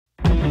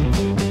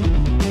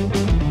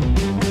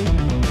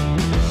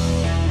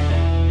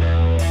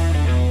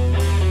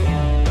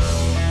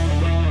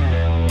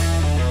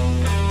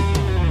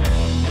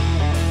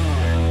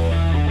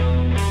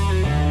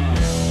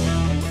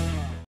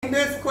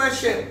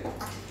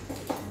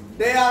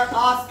They are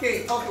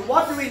asking, okay,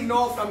 what do we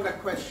know from the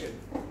question?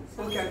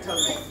 Who can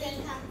tell me?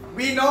 Do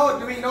we know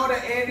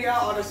the area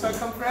or the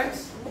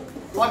circumference?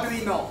 What do we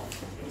know?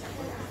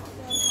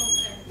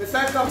 The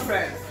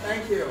circumference.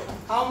 Thank you.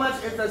 How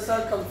much is the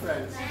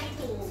circumference?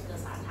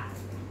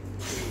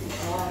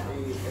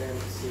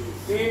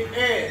 It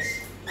is.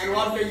 And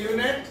what's the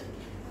unit?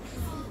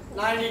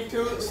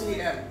 92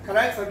 cm.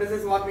 Correct? So this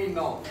is what we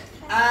know.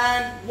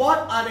 And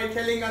what are they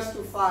telling us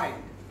to find?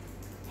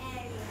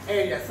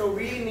 Area. So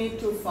we need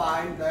to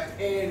find the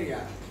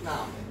area.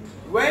 Now,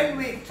 when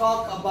we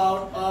talk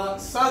about a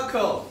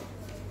circle,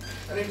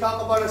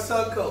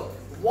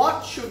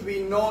 what should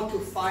we know to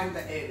find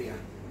the area?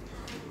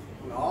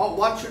 No,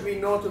 what should we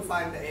know to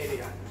find the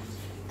area?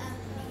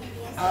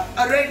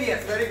 A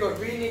radius. Very good.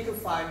 We need to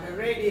find the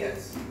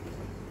radius.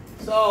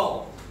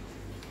 So,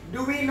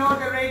 do we know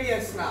the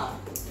radius now?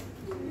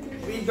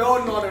 We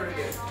don't know the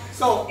radius.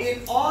 So,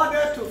 in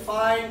order to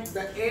find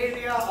the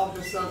area of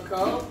the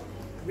circle,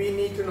 we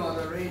need to know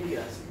the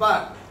radius.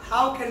 But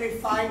how can we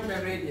find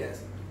the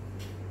radius?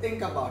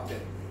 Think about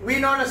it. We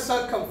know the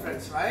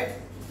circumference, right?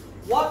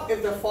 What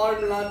is the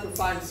formula to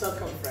find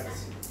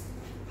circumference?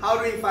 How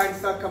do we find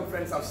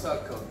circumference of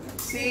circle?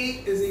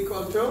 C is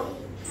equal to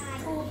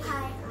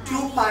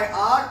 2 pi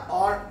r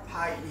or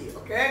pi d.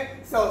 Okay?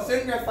 So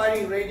since we are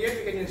finding radius,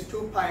 we can use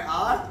 2 pi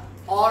r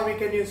or we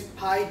can use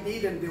pi d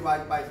then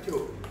divide by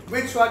 2.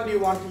 Which one do you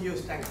want to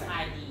use, Tang Tang?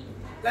 Pi d.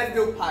 Let's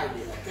do pi d.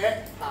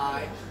 Okay?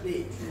 Pi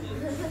d.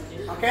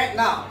 Okay?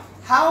 Now,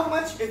 how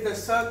much is the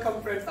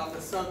circumference of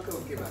the circle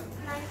given?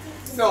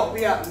 92. So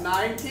we have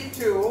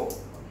 92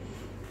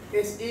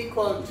 is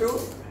equal to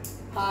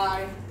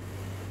pi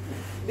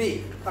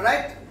d.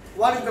 Correct?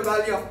 What is the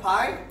value of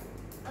pi?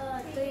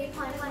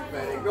 3.14.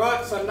 Very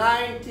good. So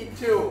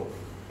 92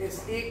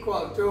 is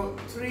equal to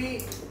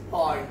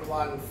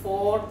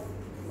 3.14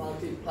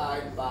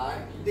 multiplied by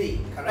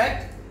d.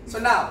 Correct? So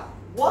now,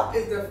 what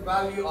is the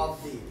value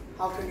of d?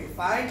 How can we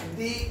find?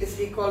 D is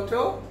equal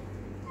to?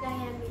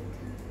 Diameter.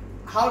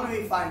 How do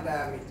we find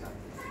diameter?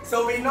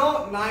 So we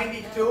know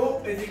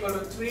 92 is equal to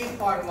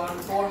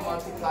 3.14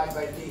 multiplied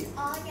by d.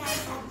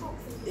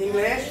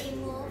 English?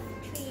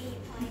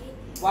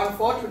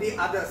 1/4 to the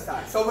other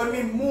side. So when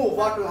we move,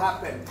 what will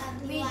happen?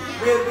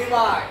 We'll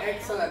divide.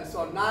 Excellent.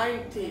 So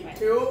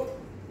 92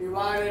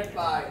 divided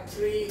by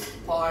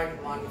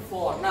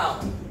 3.14. Now,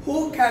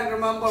 who can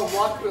remember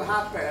what will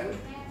happen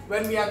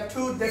when we have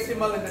 2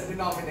 decimals in the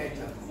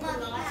denominator?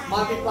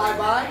 Multiply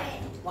by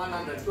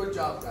 100. Good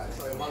job, guys.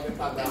 So you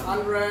multiply by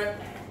 100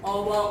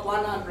 over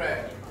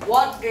 100.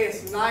 What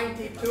is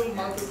 92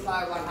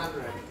 multiplied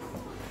 100?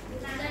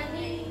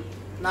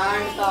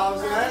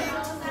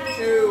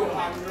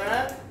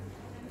 9,200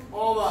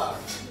 over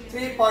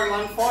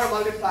 3.14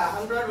 multiply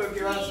 100 will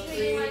give us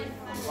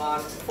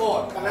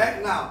 314.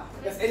 Correct? Now,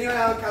 does anyone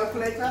have a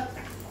calculator?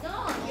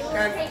 No.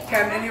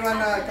 Can anyone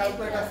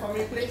calculate that for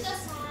me, please?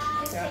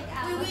 Yeah.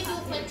 We will do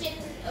question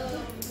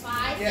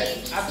 5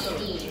 Yes, A,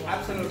 absolutely, B, C, D.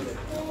 absolutely.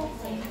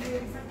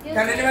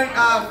 Can anyone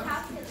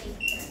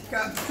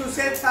to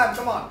save time?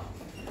 Come on.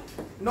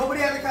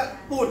 Nobody have a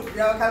calculator?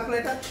 You have a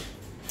calculator?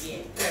 Yeah.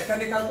 Yeah.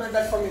 Can you calculate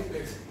that for me,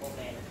 please?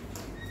 Okay.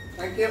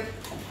 Thank you.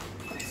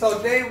 So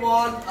they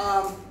want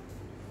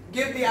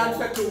give the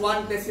answer to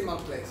 1 decimal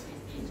place.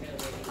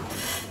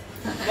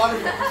 What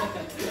is it?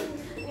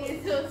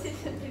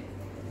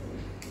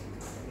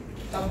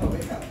 Come on,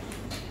 wake up.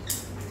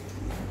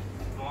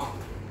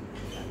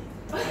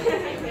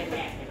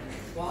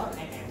 What?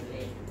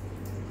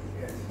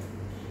 Yes.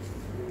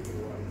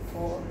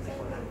 4.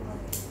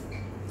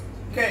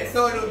 Okay, so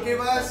it will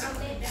give us.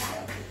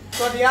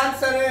 So the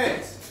answer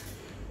is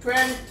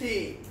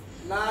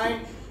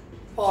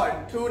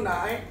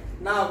 29.29.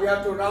 Now we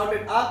have to round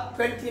it up.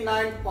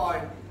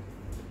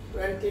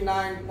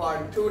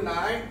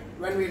 29.29.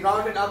 When we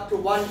round it up to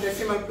 1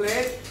 decimal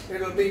place, it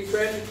will be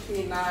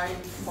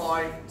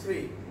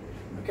 29.3.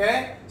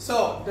 Okay.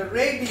 So the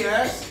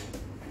radius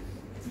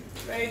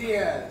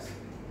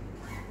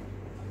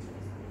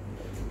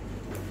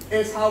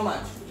is how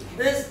much?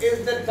 This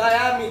is the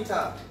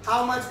diameter.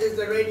 How much is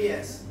the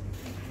radius?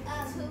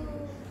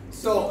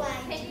 So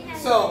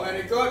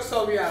very good.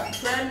 So we have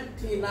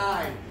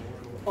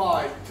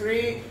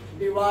 29.3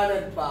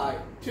 divided by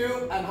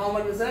 2, and how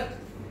much is it?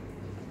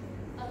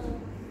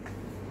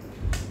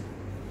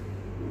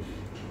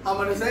 How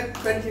much is it?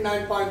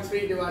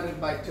 29.3 divided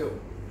by 2.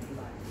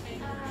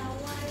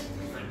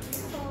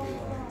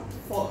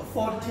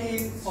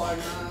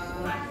 14.9.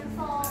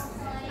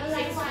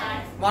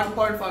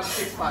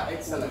 1.465.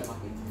 Excellent.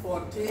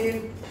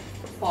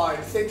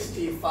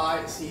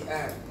 14.65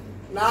 cm.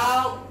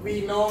 Now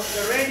we know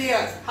the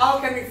radius. How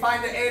can we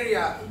find the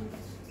area?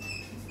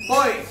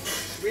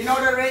 Boys, we know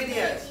the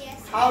radius.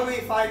 How do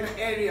we find the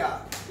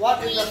area?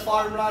 What is the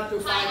formula to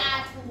find?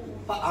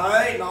 Pi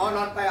R2. No,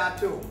 not pi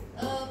R2.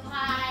 Pi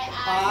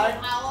Pi R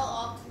power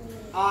of 2.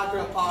 R to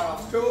the power of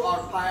 2 or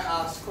pi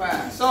R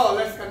square. So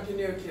let's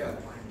continue here.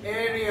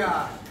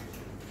 Area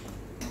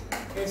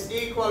is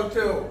equal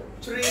to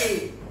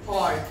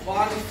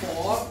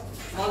 3.14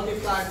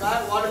 multiplied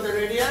by, what is the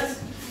radius?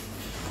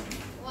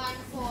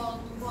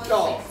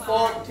 So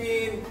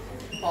 14.65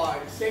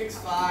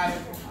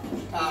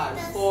 times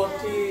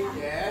 14,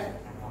 yeah,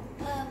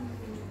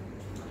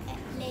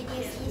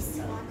 Radius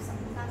is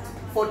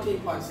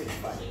 14.65.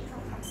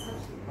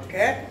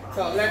 Okay,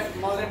 so let's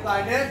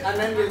multiply this and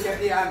then we'll get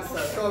the answer.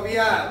 So we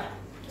have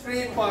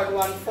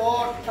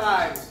 3.14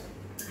 times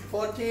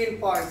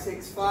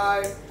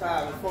 14.65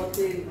 times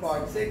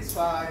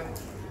 14.65,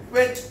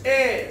 which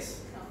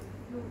is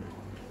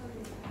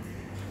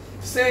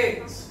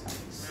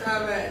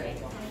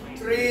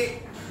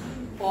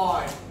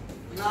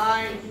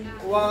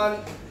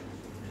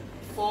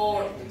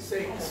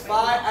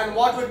 673.91465. And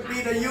what would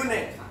be the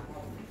unit?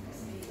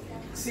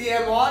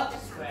 cm what?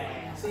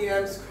 Square.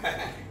 cm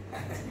square.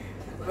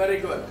 Very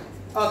good.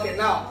 Okay,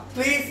 now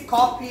please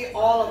copy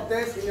all of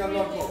this in your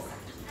notebook.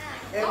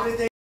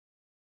 Everything.